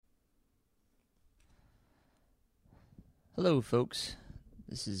Hello, folks.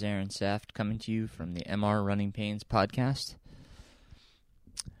 This is Aaron Saft coming to you from the MR Running Pains podcast.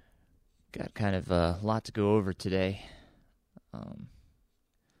 Got kind of a lot to go over today. A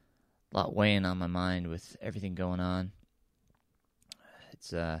lot weighing on my mind with everything going on.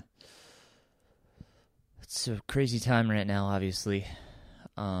 It's a crazy time right now, obviously.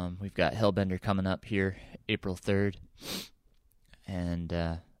 We've got Hellbender coming up here April 3rd.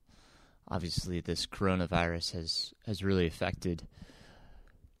 And obviously this coronavirus has really affected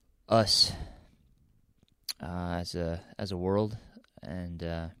us as a world,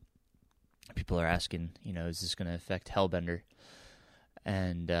 and people are asking, is this going to affect Hellbender?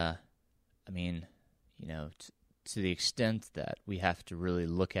 And I mean, to the extent that we have to really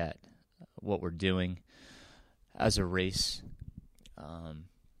look at what we're doing as a race,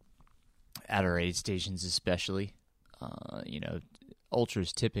 at our aid stations especially,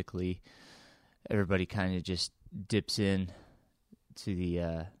 ultras typically, everybody kind of just dips in to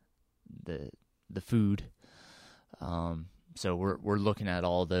the food. So we're looking at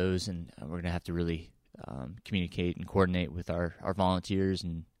all those, and we're gonna have to really communicate and coordinate with our volunteers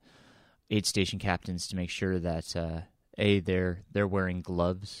and aid station captains to make sure that A, they're wearing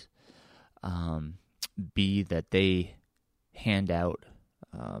gloves, B, that they hand out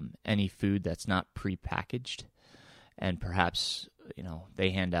any food that's not prepackaged, and perhaps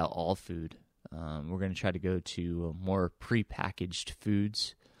they hand out all food. We're going to try to go to more prepackaged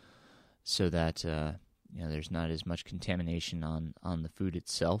foods so that there's not as much contamination on the food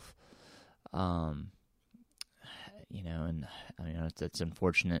itself. And that's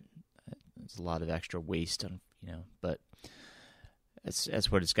unfortunate. There's a lot of extra waste, but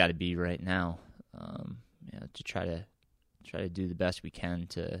that's what it's got to be right now. To try to do the best we can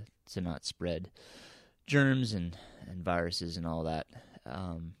to not spread germs and viruses and all that.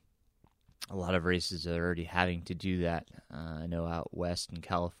 A lot of races are already having to do that. I know out west in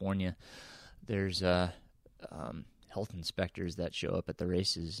California, there's health inspectors that show up at the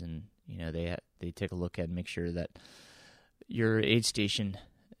races, and they take a look at and make sure that your aid station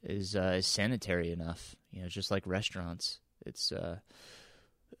is sanitary enough. Just like restaurants, it's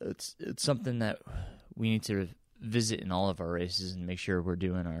something that we need to visit in all of our races and make sure we're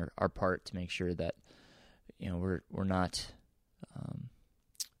doing our part to make sure that we're not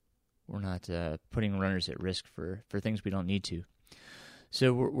putting runners at risk for things we don't need to.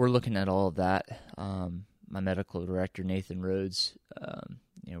 So we're looking at all of that. My medical director, Nathan Rhodes,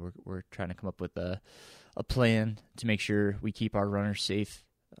 we're trying to come up with a plan to make sure we keep our runners safe,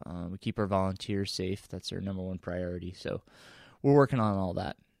 we keep our volunteers safe. That's our number one priority. So we're working on all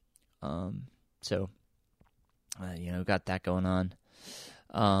that. Got that going on.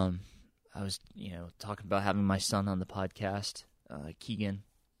 I was, talking about having my son on the podcast, Keegan,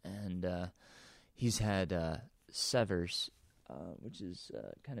 and he's had severs, which is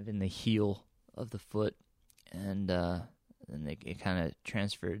kind of in the heel of the foot, and then it kind of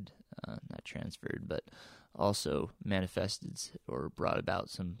not transferred, but also manifested or brought about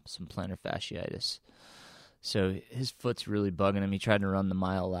some plantar fasciitis. So his foot's really bugging him. He tried to run the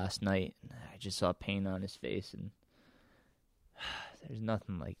mile last night. I just saw pain on his face, and there's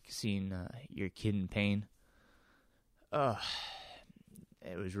nothing like seeing your kid in pain.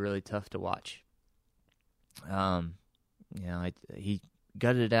 It was really tough to watch. He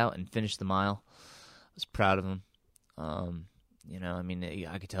gutted it out and finished the mile. I was proud of him. I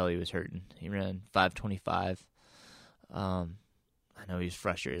could tell he was hurting. He ran 5:25. I know he was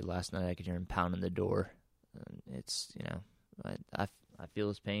frustrated last night. I could hear him pounding the door. It's, I feel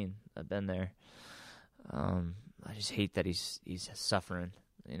his pain. I've been there. I just hate that he's suffering.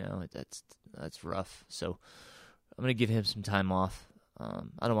 That's rough. So I'm gonna give him some time off.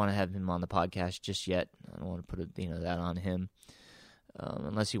 I don't want to have him on the podcast just yet. I don't want to put that on him,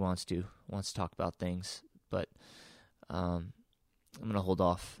 unless he wants to talk about things. But I'm gonna hold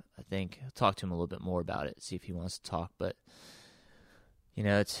off. I think I'll talk to him a little bit more about it, see if he wants to talk. But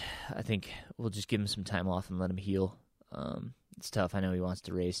I think we'll just give him some time off and let him heal. It's tough. I know he wants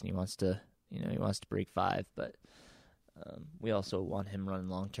to race and he wants to break 5, but we also want him running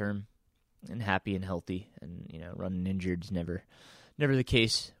long term and happy and healthy. And running injured is never the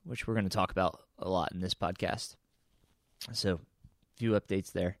case, which we're going to talk about a lot in this podcast. So, a few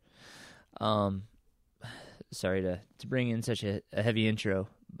updates there. Sorry to bring in such a heavy intro,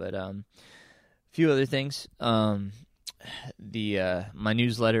 but a few other things. My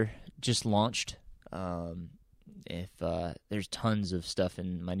newsletter just launched. There's tons of stuff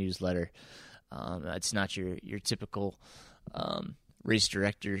in my newsletter. It's not your typical race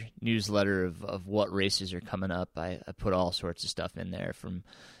director newsletter of what races are coming up. I put all sorts of stuff in there, from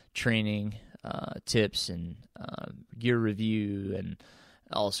training tips and gear review and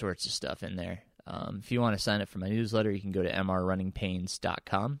all sorts of stuff in there. If you want to sign up for my newsletter, you can go to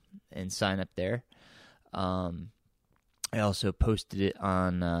mrrunningpains.com and sign up there. I also posted it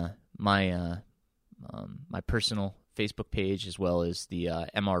on my personal Facebook page as well as the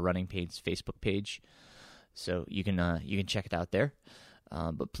MR Running Pains Facebook page, so you can check it out there.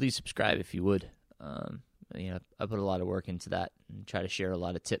 But please subscribe if you would. I put a lot of work into that and try to share a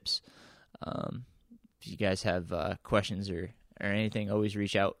lot of tips. If you guys have questions or anything, always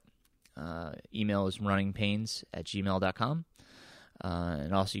reach out. Email is runningpains@gmail.com.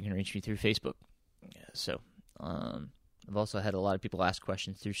 And also you can reach me through Facebook. So I've also had a lot of people ask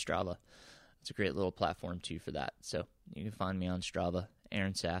questions through Strava. It's a great little platform too for that. So you can find me on Strava,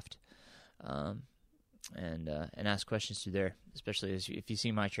 Aaron Saft, and ask questions through there, especially if you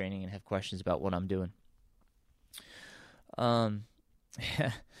see my training and have questions about what I'm doing. Talking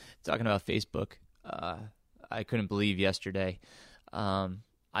about Facebook, I couldn't believe yesterday.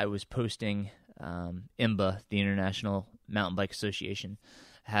 I was posting IMBA, the International Mountain Bike Association,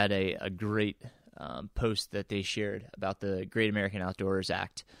 had a great post that they shared about the Great American Outdoors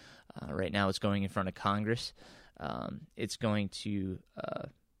Act. Right now it's going in front of Congress. It's going to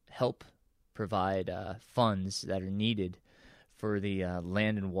help provide funds that are needed for the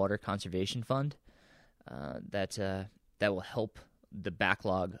Land and Water Conservation Fund that will help the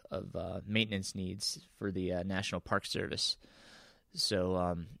backlog of maintenance needs for the National Park Service.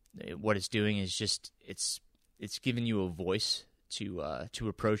 So what it's doing is just it's giving you a voice to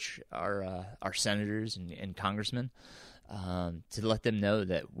approach our senators and congressmen to let them know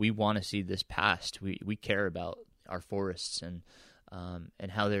that we want to see this passed. We care about our forests and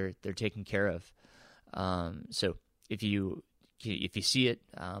how they're taken care of. So if you see it,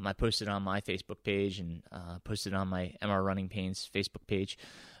 I posted on my Facebook page and posted on my MR Running Pains Facebook page.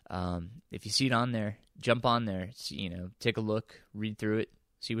 If you see it on there, jump on there. Take a look, read through it,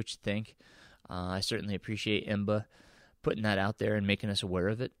 see what you think. I certainly appreciate IMBA putting that out there and making us aware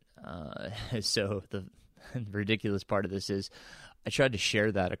of it. So the ridiculous part of this is I tried to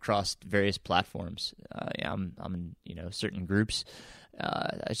share that across various platforms. I'm in certain groups.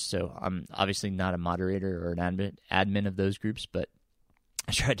 So I'm obviously not a moderator or an admin of those groups, but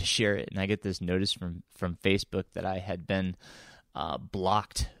I tried to share it, and I get this notice from Facebook that I had been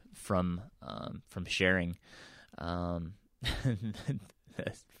blocked from sharing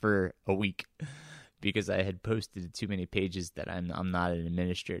for a week because I had posted too many pages that I'm not an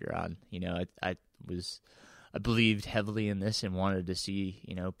administrator on. I believed heavily in this and wanted to see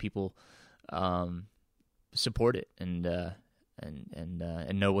people support it and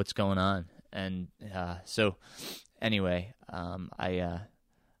know what's going on. And so anyway, I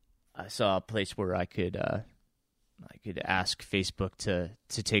saw a place where I could ask Facebook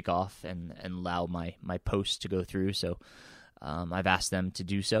to take off and allow my posts to go through. So I've asked them to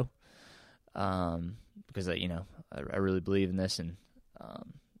do so because I really believe in this, and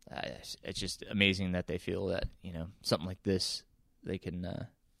it's just amazing that they feel that something like this they can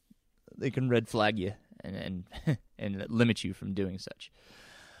red flag you and limit you from doing such.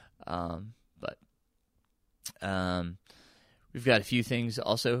 But we've got a few things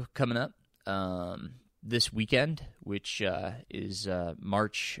also coming up this weekend, which is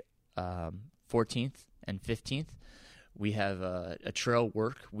March 14th and 15th. We have a trail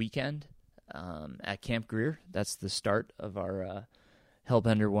work weekend at Camp Greer. That's the start of our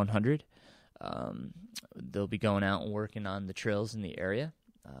Hellbender 100. They'll be going out and working on the trails in the area.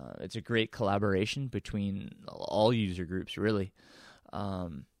 It's a great collaboration between all user groups, really.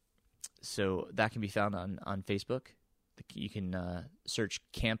 So that can be found on Facebook. You can search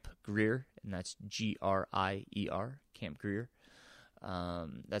Camp Greer, and that's Grier, Camp Greer.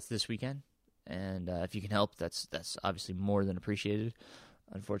 That's this weekend, and if you can help, that's obviously more than appreciated.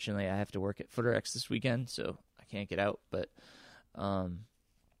 Unfortunately, I have to work at FooterX this weekend, so I can't get out, but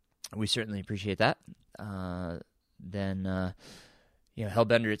we certainly appreciate that. Then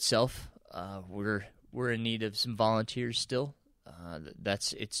Hellbender itself, we're in need of some volunteers still.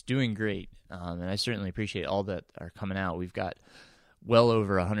 It's doing great, and I certainly appreciate all that are coming out. We've got well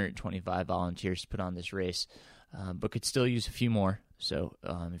over 125 volunteers to put on this race, but could still use a few more. So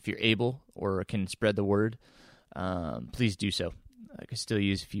if you're able or can spread the word, please do so. I could still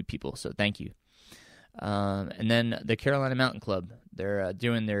use a few people, so thank you. And then the Carolina Mountain Club, they're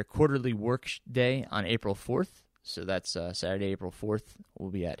doing their quarterly work day on April 4th. So that's Saturday, April 4th. We'll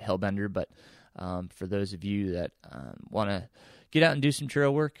be at Hellbender, but for those of you that want to get out and do some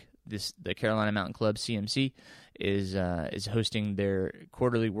trail work, the Carolina Mountain Club, CMC, is hosting their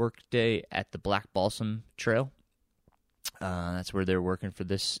quarterly work day at the Black Balsam Trail. That's where they're working for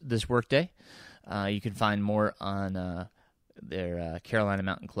this workday. You can find more on their Carolina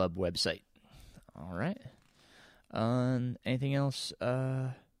Mountain Club website. All right. Anything else? Yeah,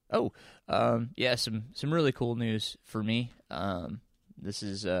 some really cool news for me. This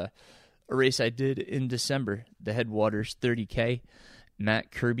is a race I did in December, the Headwaters 30K.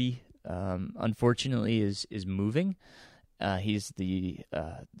 Matt Kirby, unfortunately, is moving. He's the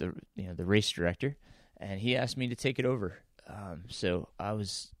race director, and he asked me to take it over. So I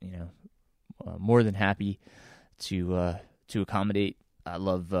was more than happy to accommodate. I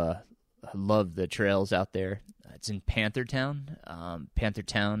love the trails out there. It's in Panthertown.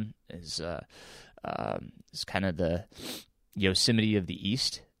 Panthertown is kind of the Yosemite of the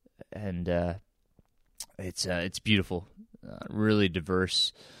East, and it's beautiful. Really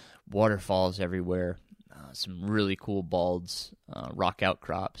diverse, waterfalls everywhere. Some really cool balds, rock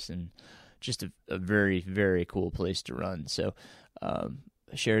outcrops, and just a very, very cool place to run. So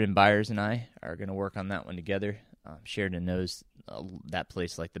Sheridan Byers and I are going to work on that one together. Sheridan knows that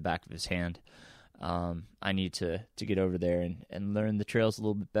place like the back of his hand. I need to get over there and learn the trails a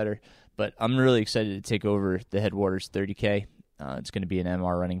little bit better. But I'm really excited to take over the Headwaters 30K. It's going to be an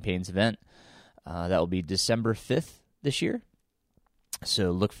MR Running Pains event. That will be December 5th this year.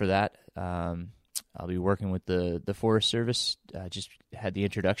 So look for that. I'll be working with the Forest Service. Just had the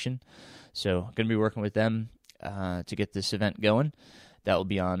introduction. So I'm going to be working with them to get this event going. That will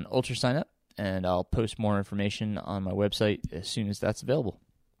be on UltraSignup, and I'll post more information on my website as soon as that's available.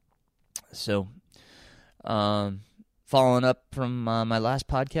 So following up from my last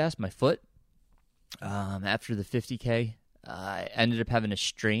podcast, my foot, after the 50K, I ended up having a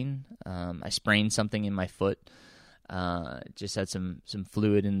strain. I sprained something in my foot. Just had some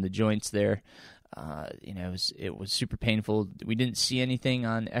fluid in the joints there. It was super painful. We didn't see anything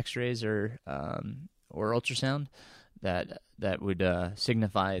on X-rays or ultrasound that would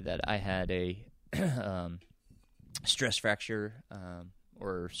signify that I had a stress fracture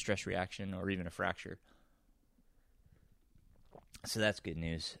or stress reaction or even a fracture. So that's good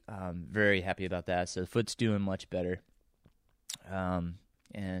news. Very happy about that. So the foot's doing much better.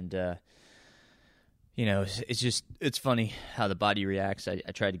 It's funny how the body reacts. I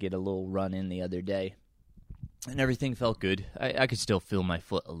tried to get a little run in the other day, and everything felt good. I could still feel my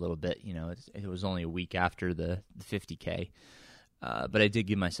foot a little bit. It was only a week after the 50K, but I did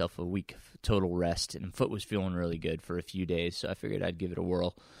give myself a week of total rest, and foot was feeling really good for a few days, so I figured I'd give it a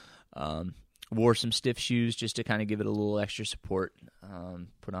whirl. Wore some stiff shoes just to kind of give it a little extra support.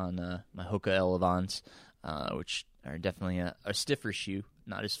 Put on my Hoka Elevons, which are definitely a stiffer shoe,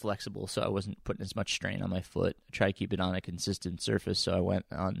 not as flexible, so I wasn't putting as much strain on my foot. I tried to keep it on a consistent surface, so I went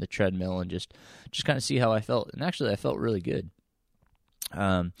on the treadmill and just kind of see how I felt. And actually, I felt really good.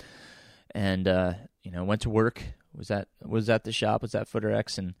 Went to work. Was at the shop. Was at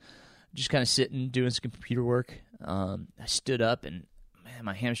FooterX, and just kind of sitting, doing some computer work. I stood up, and man,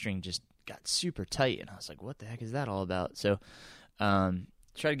 my hamstring just got super tight, and I was like, "What the heck is that all about?" So,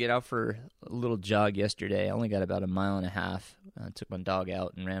 tried to get out for a little jog yesterday. I only got about 1.5 miles. Took my dog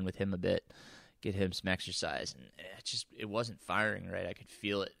out and ran with him a bit, get him some exercise, and it wasn't firing right. I could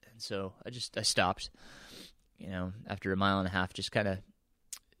feel it, and so I stopped. After 1.5 miles, just kind of,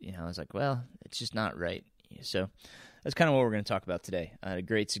 I was like, well, it's just not right. So that's kind of what we're going to talk about today. I had a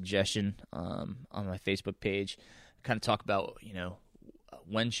great suggestion on my Facebook page. Kind of talk about,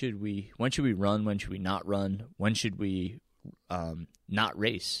 when should we run? When should we not run? When should we not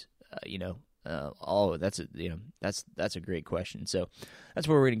race? That's a great question. So that's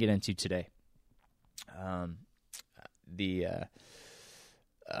what we're going to get into today.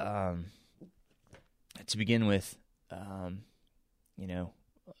 To begin with,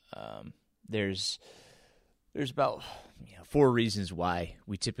 there's about 4 reasons why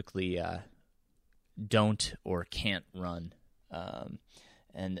we typically don't or can't run,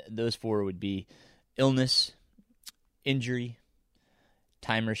 and those 4 would be illness, injury,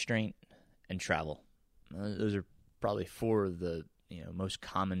 time restraint, and travel. Those are probably 4 of the most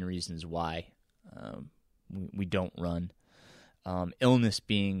common reasons why we don't run. Illness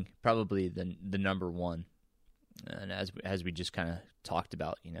being probably the number 1, and as we just kind of talked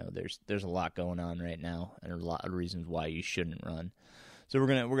about, there's a lot going on right now, and a lot of reasons why you shouldn't run. So we're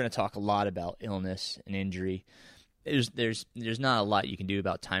gonna talk a lot about illness and injury. There's not a lot you can do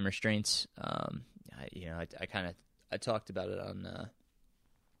about time restraints. I talked about it on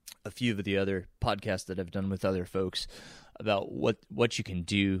a few of the other podcasts that I've done with other folks about what you can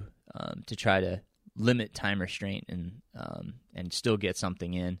do to try to limit time restraint and still get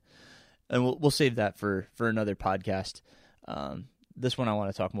something in. And we'll save that for another podcast. this one I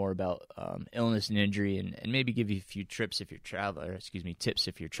want to talk more about illness and injury, and maybe give you a few tips if you're tips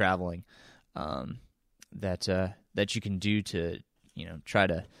if you're traveling, that you can do to try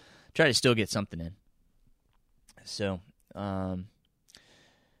to still get something in. So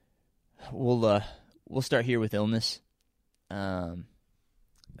we'll start here with illness.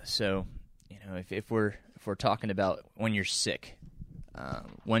 So if we're talking about when you're sick,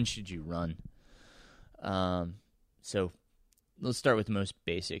 when should you run? So let's start with the most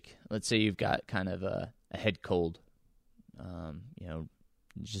basic. Let's say you've got kind of a head cold,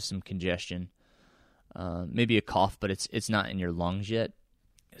 just some congestion, maybe a cough, but it's not in your lungs yet.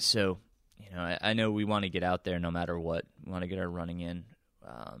 So, I know we want to get out there no matter what. We want to get our running in,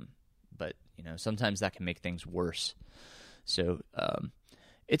 but sometimes that can make things worse. So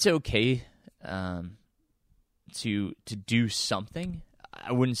it's okay to do something.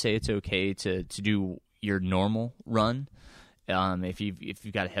 I wouldn't say it's okay to do your normal run. If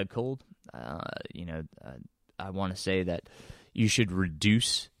you've got a head cold, I want to say that you should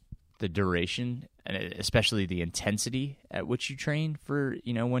reduce the duration and especially the intensity at which you train for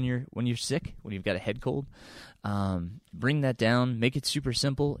when you're sick, when you've got a head cold. Bring that down. Make it super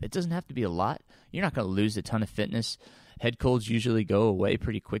simple. It doesn't have to be a lot. You're not going to lose a ton of fitness. Head colds usually go away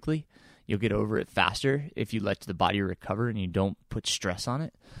pretty quickly. You'll get over it faster if you let the body recover and you don't put stress on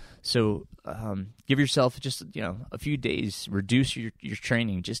it. So give yourself just a few days. Reduce your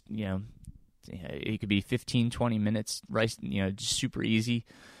training. Just it could be 15, 20 minutes. Right, just super easy.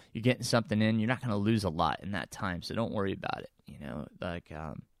 You're getting something in. You're not going to lose a lot in that time, so don't worry about it.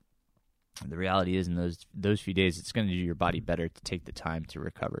 The reality is, in those few days, it's going to do your body better to take the time to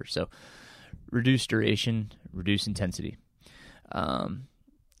recover. So reduce duration, reduce intensity.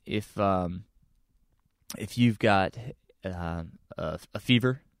 If you've got a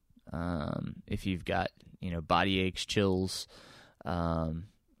fever, if you've got body aches, chills,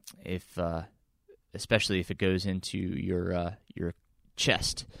 especially if it goes into your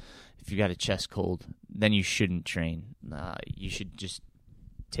chest, if you got a chest cold, then you shouldn't train. You should just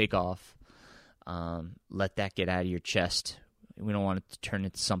take off, let that get out of your chest. We don't want it to turn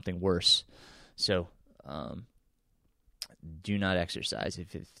into something worse. So do not exercise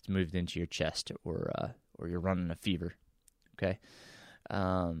if it's moved into your chest or you're running a fever. Okay.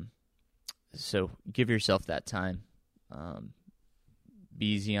 So give yourself that time. Be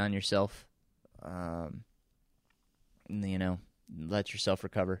easy on yourself. Let yourself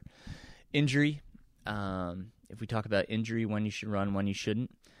recover. Injury. If we talk about injury, when you should run, when you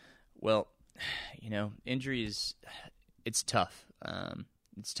shouldn't. Well, injury it's tough.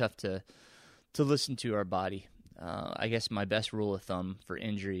 It's tough to listen to our body. I guess my best rule of thumb for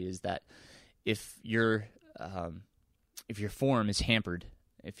injury is that if your form is hampered,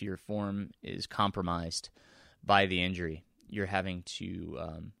 if your form is compromised by the injury, you're having to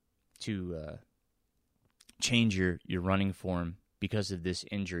change your running form because of this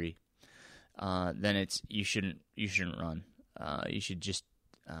injury, then you shouldn't run. You should just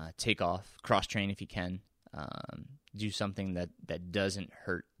take off, cross train if you can, do something that doesn't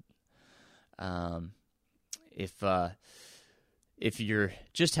hurt. If you're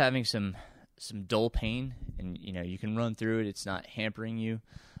just having some dull pain and you can run through it, it's not hampering you.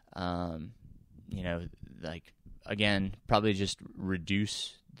 Again, probably just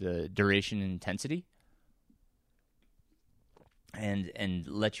reduce the duration and intensity, and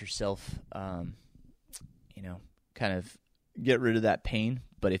let yourself kind of get rid of that pain.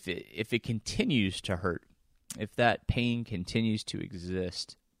 But if it continues to hurt, if that pain continues to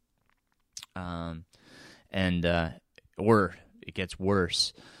exist, or it gets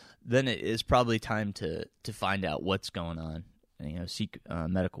worse, then it is probably time to find out what's going on. Seek a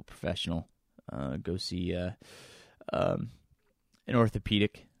medical professional. Go see an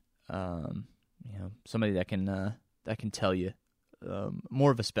orthopedic. Somebody that can tell you,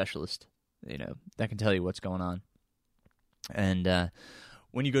 more of a specialist. That can tell you what's going on. And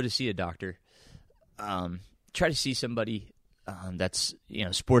when you go to see a doctor, try to see somebody that's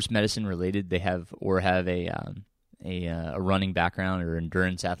sports medicine related. They have a running background or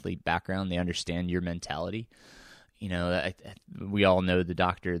endurance athlete background. They understand your mentality. We all know the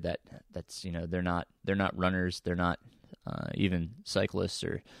doctor that's they're not runners. They're not even cyclists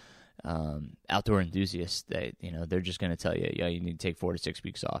or outdoor enthusiasts. They're just going to tell you, you need to take 4 to 6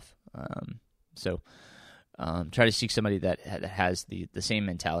 weeks off. So try to seek somebody that has the same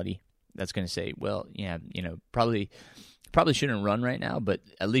mentality. That's going to say, well, probably shouldn't run right now, but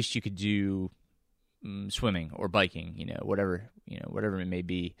at least you could do swimming or biking, whatever it may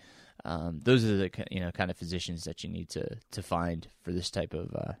be. Those are the kind of physicians that you need to find for this type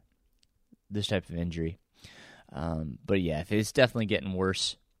of injury. But yeah, if it's definitely getting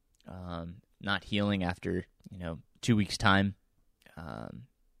worse, not healing after 2 weeks time,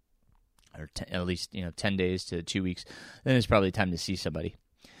 or at least 10 days to 2 weeks, then it's probably time to see somebody.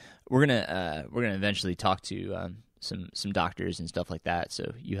 We're gonna eventually talk to some doctors and stuff like that,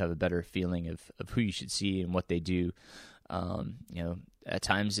 so you have a better feeling of who you should see and what they do. At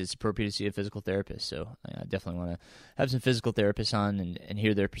times it's appropriate to see a physical therapist, so I definitely want to have some physical therapists on and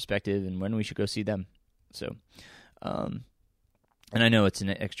hear their perspective and when we should go see them. So, and I know it's an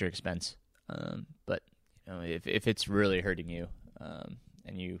extra expense, but if it's really hurting you,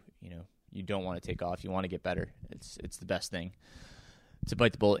 and you don't want to take off, you want to get better, it's the best thing to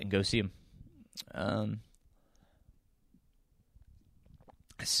bite the bullet and go see them.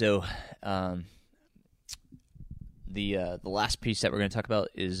 The last piece that we're going to talk about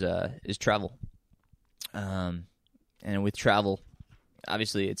is travel. And with travel,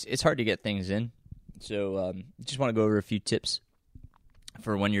 obviously it's hard to get things in. So just want to go over a few tips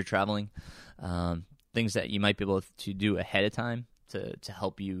for when you're traveling, things that you might be able to do ahead of time to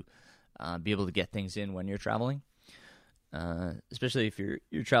help you be able to get things in when you're traveling. Especially if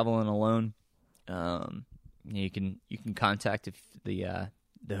you're traveling alone, you can contact the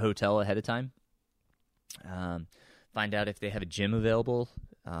hotel ahead of time. Find out if they have a gym available,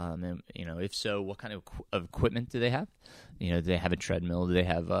 and if so, what kind of equipment do they have? Do they have a treadmill? Do they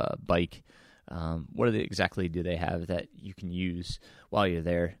have a bike? What exactly do they have that you can use while you're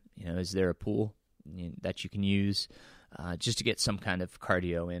there? Is there a pool that you can use just to get some kind of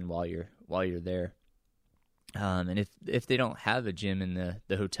cardio in while you're there? And if they don't have a gym in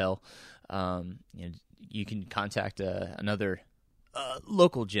the hotel, you can contact another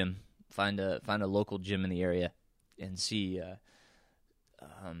local gym. Find a local gym in the area and see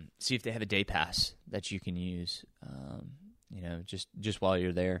if they have a day pass that you can use. Just while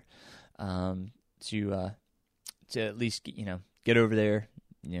you're there, to at least get over there.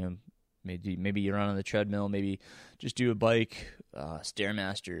 Maybe you run on the treadmill. Maybe just do a bike,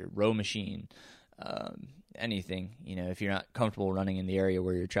 Stairmaster, row machine, anything. If you're not comfortable running in the area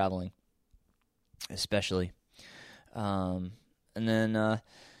where you're traveling, especially. And then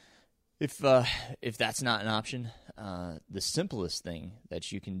if that's not an option, the simplest thing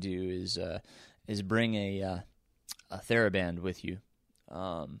that you can do is bring a TheraBand with you.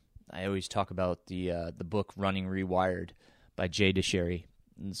 I always talk about the book Running Rewired by Jay Deshary.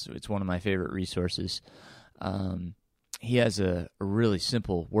 It's one of my favorite resources. He has a really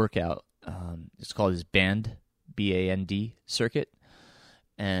simple workout. It's called his BAND, BAND circuit,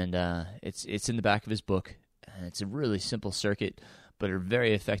 and it's in the back of his book. And it's a really simple circuit, but a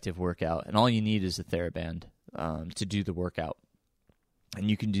very effective workout. And all you need is a TheraBand to do the workout. And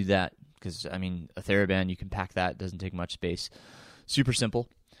you can do that because, a TheraBand, you can pack that. It doesn't take much space. Super simple.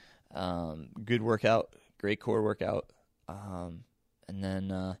 Good workout. Great core workout. And then,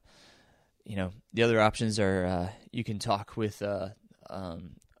 the other options are you can talk with a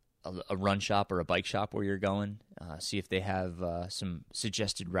run shop or a bike shop where you're going. See if they have some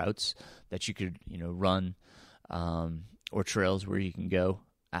suggested routes that you could, run, or trails where you can go.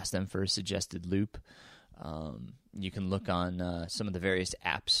 Ask them for a suggested loop. You can look on some of the various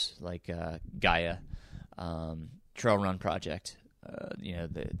apps like Gaia, Trail Run Project.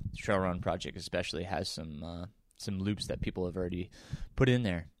 The Trail Run Project especially has some loops that people have already put in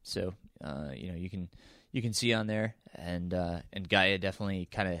there. So you can see on there, and Gaia definitely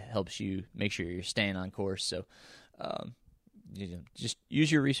kind of helps you make sure you're staying on course. So just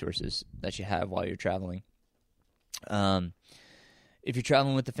use your resources that you have while you're traveling. If you're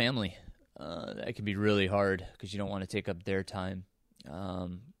traveling with the family, that can be really hard because you don't want to take up their time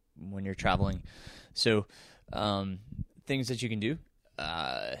when you're traveling. So things that you can do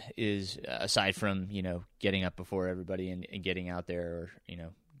is, aside from getting up before everybody and getting out there, or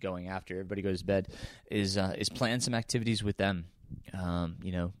going after everybody goes to bed, is plan some activities with them.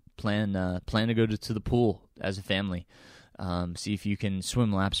 Plan to go to the pool as a family. See if you can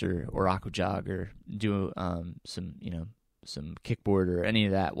swim laps or aqua jog or do some kickboard or any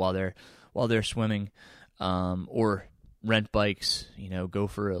of that while they're swimming, or rent bikes. Go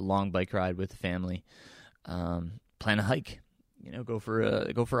for a long bike ride with the family. Plan a hike. Go for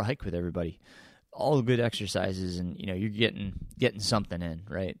a hike with everybody. All good exercises, and you're getting something in,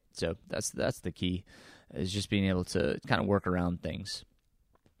 right? So that's the key, is just being able to kind of work around things.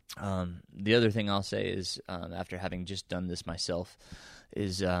 The other thing I'll say is, after having just done this myself,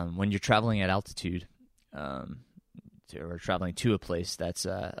 is when you're traveling at altitude, or traveling to a place that's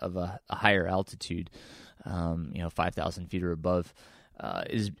of a higher altitude, 5,000 feet or above,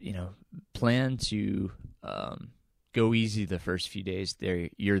 is plan to go easy the first few days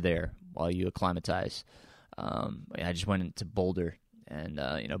you're there while you acclimatize. I just went into Boulder, and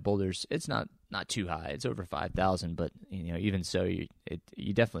Boulder's, it's not too high. It's over 5,000, but even so, you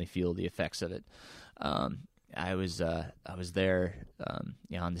definitely feel the effects of it. I was there,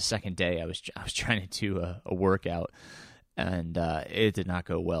 on the second day. I was trying to do a workout, and it did not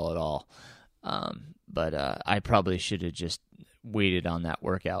go well at all. But I probably should have just waited on that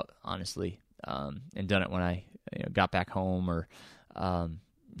workout, honestly, and done it when I got back home, or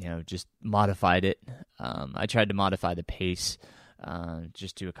just modified it. I tried to modify the pace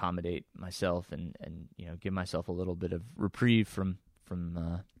just to accommodate myself and give myself a little bit of reprieve from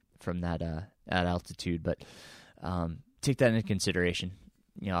that altitude. But take that into consideration.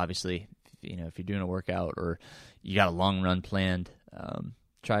 Obviously, if you're doing a workout or you got a long run planned,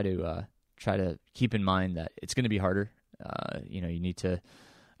 try to keep in mind that it's going to be harder. You need to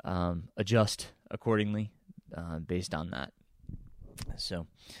adjust accordingly based on that. So,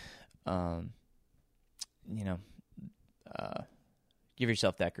 give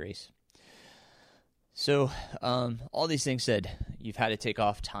yourself that grace. So, all these things said, you've had to take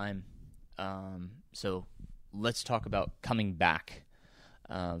off time. So let's talk about coming back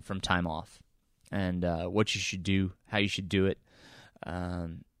from time off, and what you should do, how you should do it.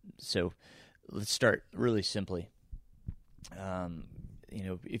 So let's start really simply.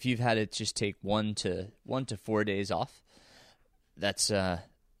 If you've had to just take 1 to 4 days off, that's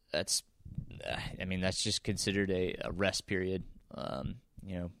just considered a rest period,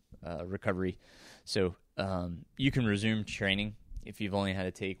 recovery. So you can resume training if you've only had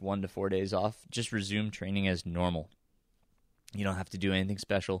to take 1 to 4 days off. Just resume training as normal. You don't have to do anything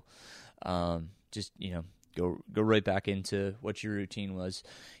special. Just go right back into what your routine was.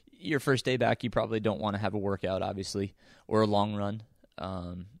 Your first day back, you probably don't want to have a workout, obviously, or a long run.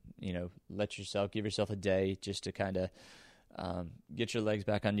 Give yourself a day just to kind of get your legs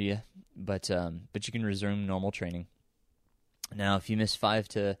back under you. But you can resume normal training. Now, if you miss 5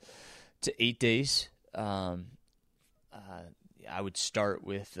 to 8 days, I would start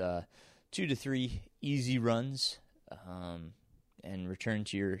with 2 to 3 easy runs, and return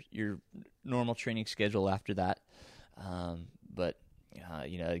to your normal training schedule after that. But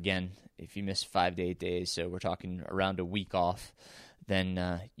again, if you miss 5 to 8 days, so we're talking around a week off,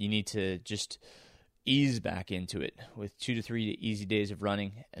 then you need to just ease back into it with 2 to 3 easy days of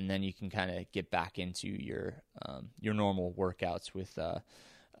running, and then you can kind of get back into your normal workouts with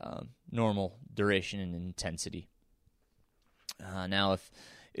normal duration and intensity. Now,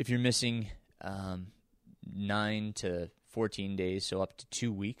 if you're missing 9 to 14 days, so up to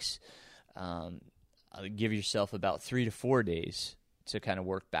 2 weeks, give yourself about 3 to 4 days to kind of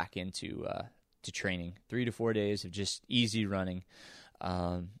work back into to training. 3 to 4 days of just easy running.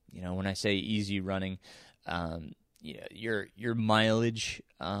 When I say easy running, your mileage,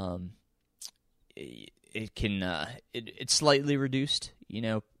 it's slightly reduced.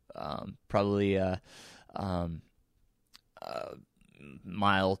 Probably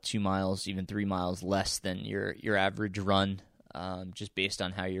mile, 2 miles, even 3 miles less than your average run, just based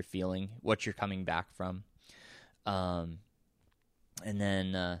on how you're feeling, what you're coming back from. And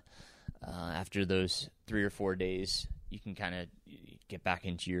then after those 3 or 4 days, you can kind of get back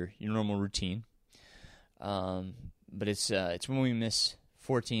into your normal routine. But it's when we miss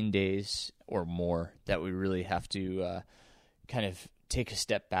 14 days or more that we really have to kind of take a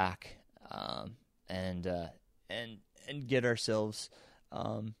step back and get ourselves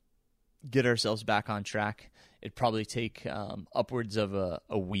back on track. It'd probably take upwards of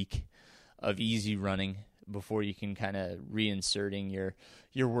a week of easy running before you can kind of reinserting your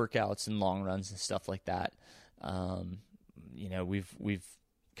workouts and long runs and stuff like that. We've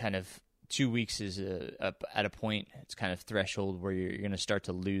kind of 2 weeks is at a point, it's kind of threshold where you're going to start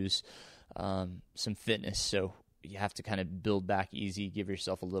to lose some fitness. So you have to kind of build back easy, give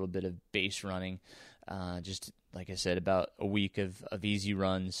yourself a little bit of base running. Just like I said, about a week of easy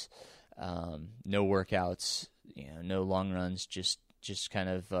runs, no workouts, no long runs, just kind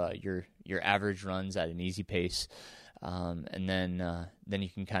of your average runs at an easy pace, and then you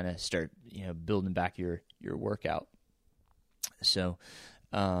can kind of start building back your workout. So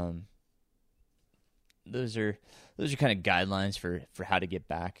those are kind of guidelines for how to get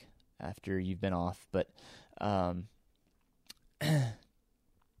back after you've been off. But and,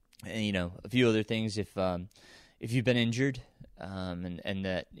 a few other things, if you've been injured, and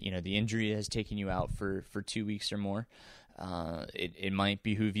that the injury has taken you out for 2 weeks or more, it might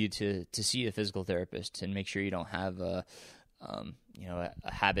behoove you to see a physical therapist and make sure you don't have a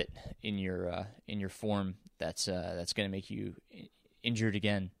habit in your form that's going to make you injured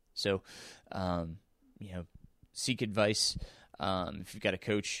again. So seek advice If you've got a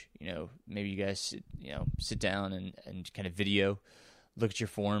coach, maybe you guys, sit down and kind of video, look at your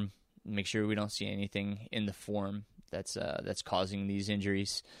form, make sure we don't see anything in the form that's causing these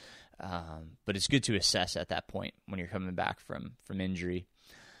injuries. But it's good to assess at that point when you're coming back from injury.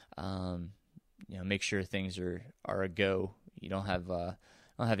 Make sure things are a go. You don't have a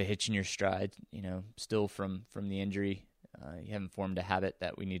hitch in your stride. Still from the injury, you haven't formed a habit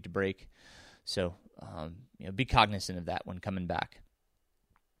that we need to break. So be cognizant of that when coming back,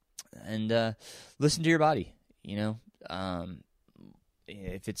 and listen to your body.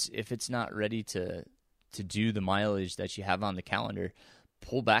 If it's not ready to do the mileage that you have on the calendar,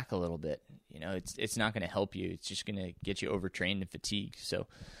 pull back a little bit. It's not going to help you. It's just going to get you overtrained and fatigued. So,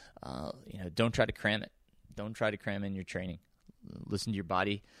 don't try to cram it. Don't try to cram in your training. Listen to your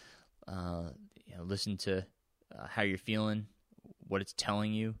body. Listen to how you're feeling, what it's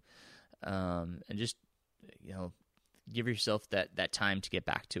telling you, and just give yourself that time to get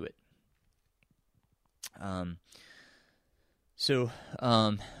back to it.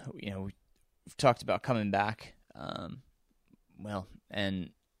 We've talked about coming back. I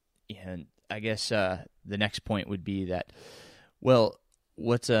guess the next point would be that,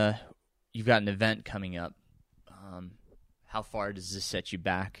 you've got an event coming up. How far does this set you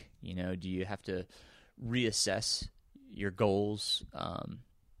back? Do you have to reassess your goals?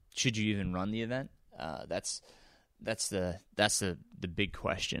 Should you even run the event? That's the big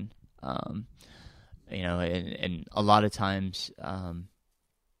question. And a lot of times,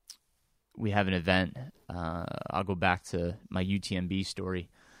 we have an event. I'll go back to my UTMB story,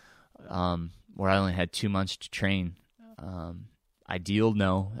 where I only had 2 months to train. Ideal?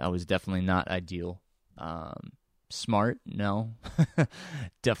 No, that was definitely not ideal. Smart? No,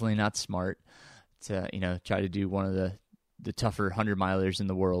 definitely not smart to, try to do one of the tougher 100-milers in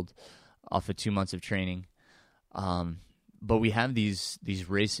the world off of 2 months of training. But we have these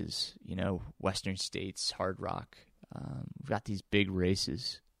races, Western States, Hard Rock. We've got these big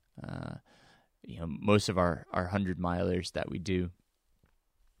races. Most of our 100-milers that we do.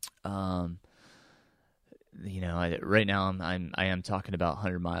 Right now I am talking about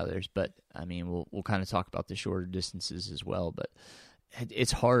 100-milers, but I mean we'll kind of talk about the shorter distances as well. But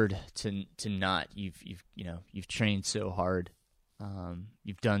it's hard to not. You've trained so hard.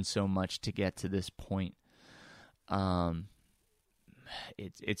 You've done so much to get to this point.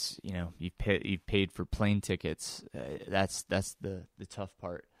 It's you've paid for plane tickets. That's the tough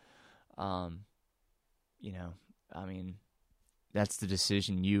part. That's the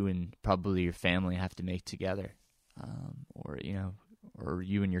decision you and probably your family have to make together. Or you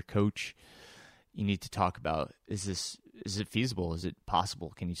and your coach, you need to talk about, is it feasible? Is it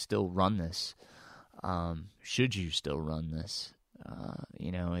possible? Can you still run this? Should you still run this?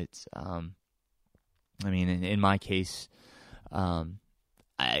 In my case, I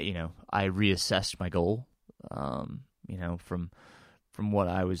reassessed my goal, from what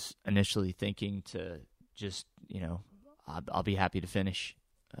I was initially thinking to just, I'll be happy to finish.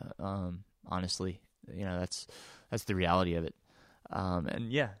 Honestly, that's the reality of it. I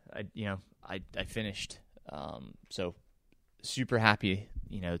finished. So super happy,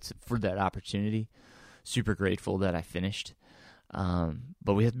 for that opportunity. Super grateful that I finished.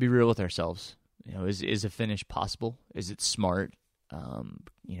 But we have to be real with ourselves. Is a finish possible? Is it smart?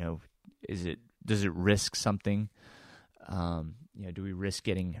 Does it risk something? Do we risk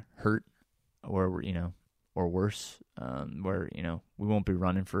getting hurt or worse, where, we won't be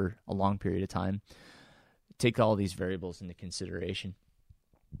running for a long period of time? Take all these variables into consideration,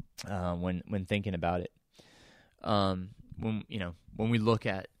 when thinking about it. When we look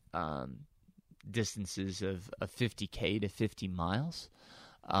at, distances of 50K to 50 miles,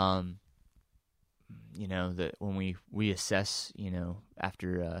 that when we assess,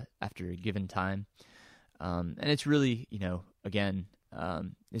 after a given time, and it's really, again,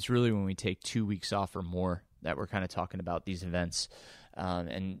 it's really when we take 2 weeks off or more that we're kind of talking about these events,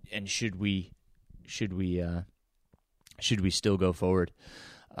 and should we still go forward?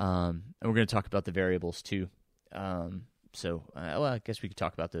 And we're going to talk about the variables too. I guess we could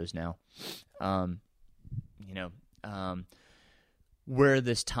talk about those now. Where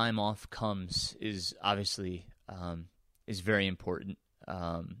this time off comes is obviously is very important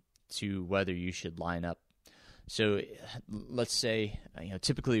to whether you should line up. So let's say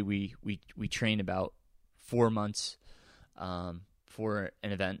typically we train about 4 months for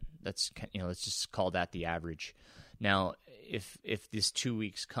an event. That's let's just call that the average. Now, if this 2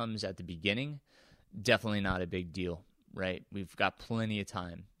 weeks comes at the beginning, definitely not a big deal, right? We've got plenty of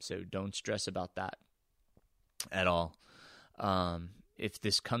time, so don't stress about that at all. If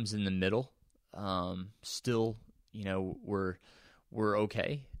this comes in the middle, still we're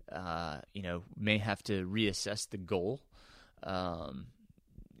okay. May have to reassess the goal. Are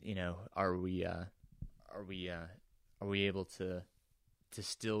we able to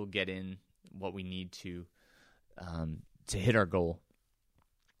still get in what we need to hit our goal?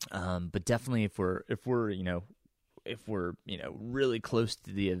 But definitely if we're really close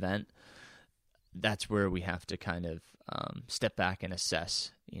to the event, that's where we have to kind of step back and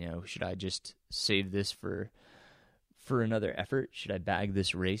assess. Should I just save this for another effort? Should I bag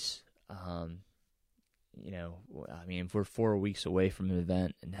this race? If we're 4 weeks away from an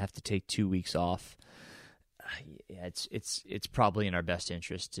event and have to take 2 weeks off, it's probably in our best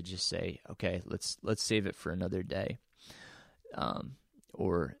interest to just say, okay, let's save it for another day.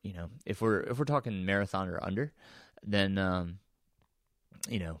 Or if we're talking marathon or under, then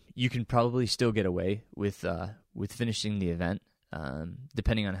you can probably still get away with finishing the event,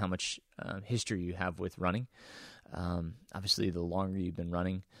 depending on how much history you have with running. Obviously, the longer you've been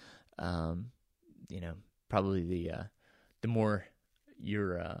running, probably the more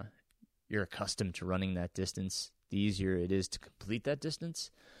you're accustomed to running that distance, the easier it is to complete that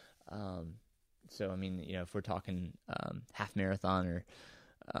distance. So, if we're talking half marathon or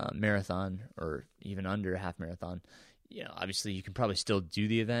marathon or even under a half marathon, obviously you can probably still do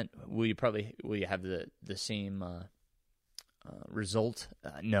the event. Will you have the same result?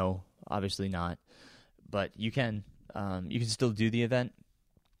 No, obviously not. But you can still do the event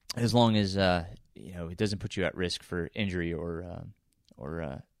as long as it doesn't put you at risk for injury or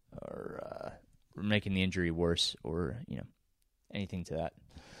making the injury worse or anything to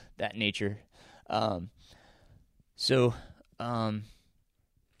that nature. I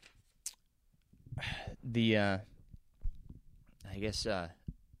guess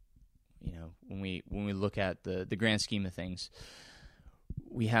when we look at the grand scheme of things,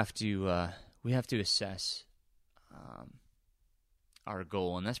 we have to assess our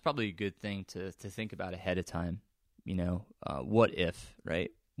goal, and that's probably a good thing to think about ahead of time. What if,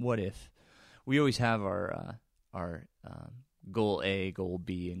 right? What if we always have our goal A, goal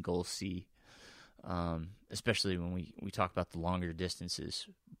B, and goal C, especially when we talk about the longer distances.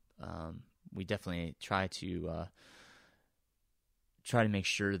 We definitely try to make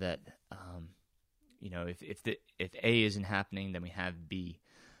sure that if A isn't happening, then we have B.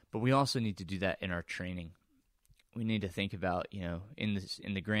 But we also need to do that in our training. We need to think about in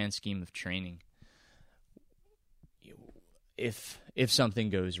the grand scheme of training, if something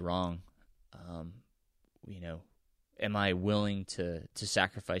goes wrong, am I willing to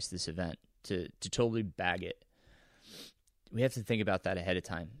sacrifice this event to totally bag it? We have to think about that ahead of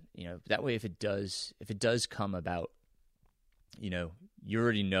time. That way if it does come about, you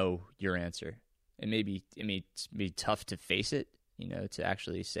already know your answer. It may be tough to face it, to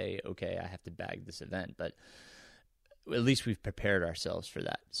actually say, okay, I have to bag this event, but at least we've prepared ourselves for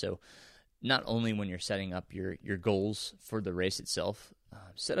that. So not only when you're setting up your goals for the race itself,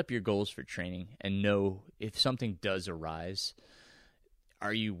 set up your goals for training and know if something does arise,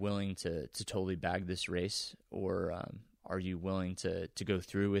 are you willing to totally bag this race, or are you willing to go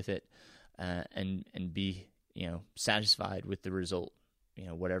through with it and be satisfied with the result,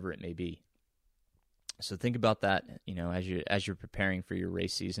 whatever it may be. So think about that, as you're preparing for your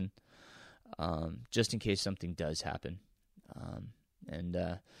race season, just in case something does happen,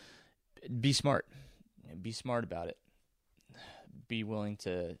 and be smart. Be smart about it. Be willing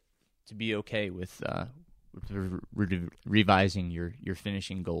to be okay with revising your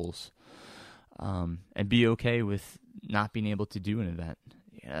finishing goals, and be okay with not being able to do an event.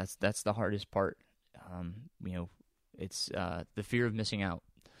 That's the hardest part. It's the fear of missing out.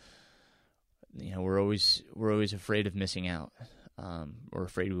 We're always afraid of missing out. We're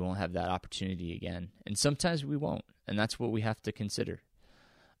afraid we won't have that opportunity again, and sometimes we won't, and that's what we have to consider.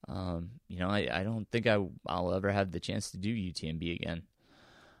 I don't think I'll ever have the chance to do UTMB again.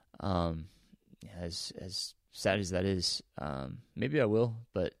 As sad as that is, maybe I will,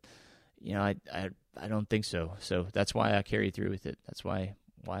 but I don't think so. So that's why I carried through with it. That's why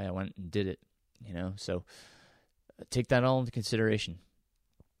I went and did it. So take that all into consideration.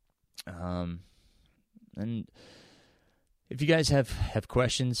 And if you guys have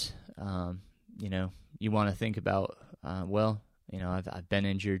questions, you want to think about, I've been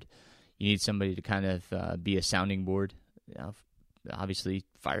injured. You need somebody to kind of be a sounding board. Obviously,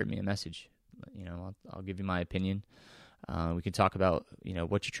 fire me a message. I'll give you my opinion. We can talk about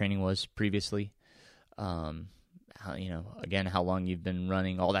what your training was previously. How long you've been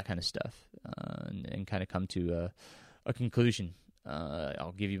running, all that kind of stuff, and kind of come to a conclusion.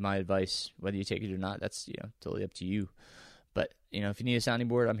 I'll give you my advice, whether you take it or not. That's totally up to you. But if you need a sounding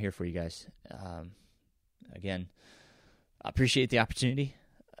board, I'm here for you guys. again, I appreciate the opportunity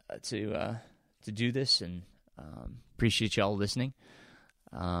to do this, and appreciate y'all listening.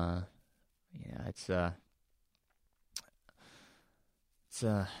 It's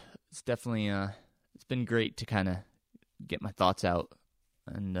definitely it's been great to kind of get my thoughts out,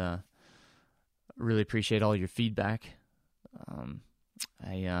 and really appreciate all your feedback. On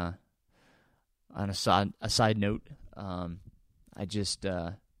a side note, I just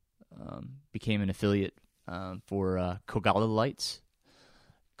became an affiliate for Kogalla Lights.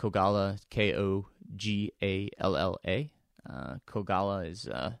 Kogalla, Kogalla. Kogalla is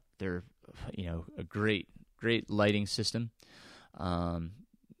they're a great lighting system.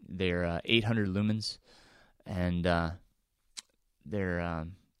 They're 800 lumens, and they're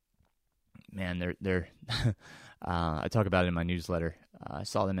I talk about it in my newsletter. I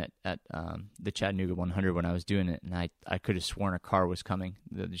saw them at the Chattanooga 100 when I was doing it, and I could have sworn a car was coming.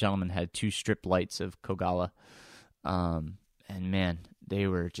 The gentleman had 2 strip lights of Kogalla, and man, they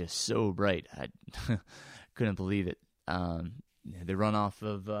were just so bright. I couldn't believe it. They run off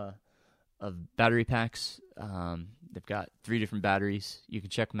of battery packs. They've got 3 different batteries. You can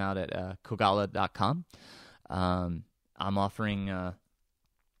check them out at Kogalla.com. I'm offering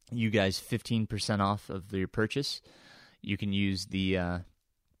you guys 15% off of your purchase. You can use the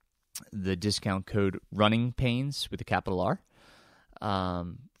discount code RunningPains with a capital R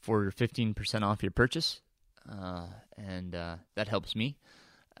for 15% off your purchase, and that helps me.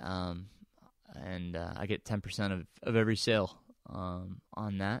 And I get 10% of every sale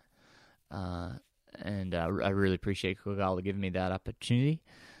on that. And I really appreciate Kogalla giving me that opportunity.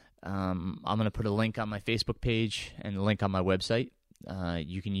 I'm going to put a link on my Facebook page and a link on my website.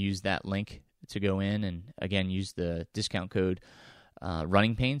 You can use that link to go in and, again, use the discount code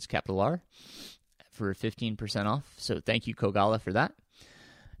RunningPains, capital R, for 15% off. So thank you, Kogalla, for that.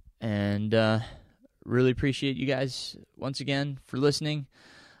 And really appreciate you guys once again for listening.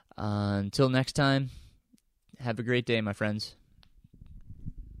 Until next time, have a great day, my friends.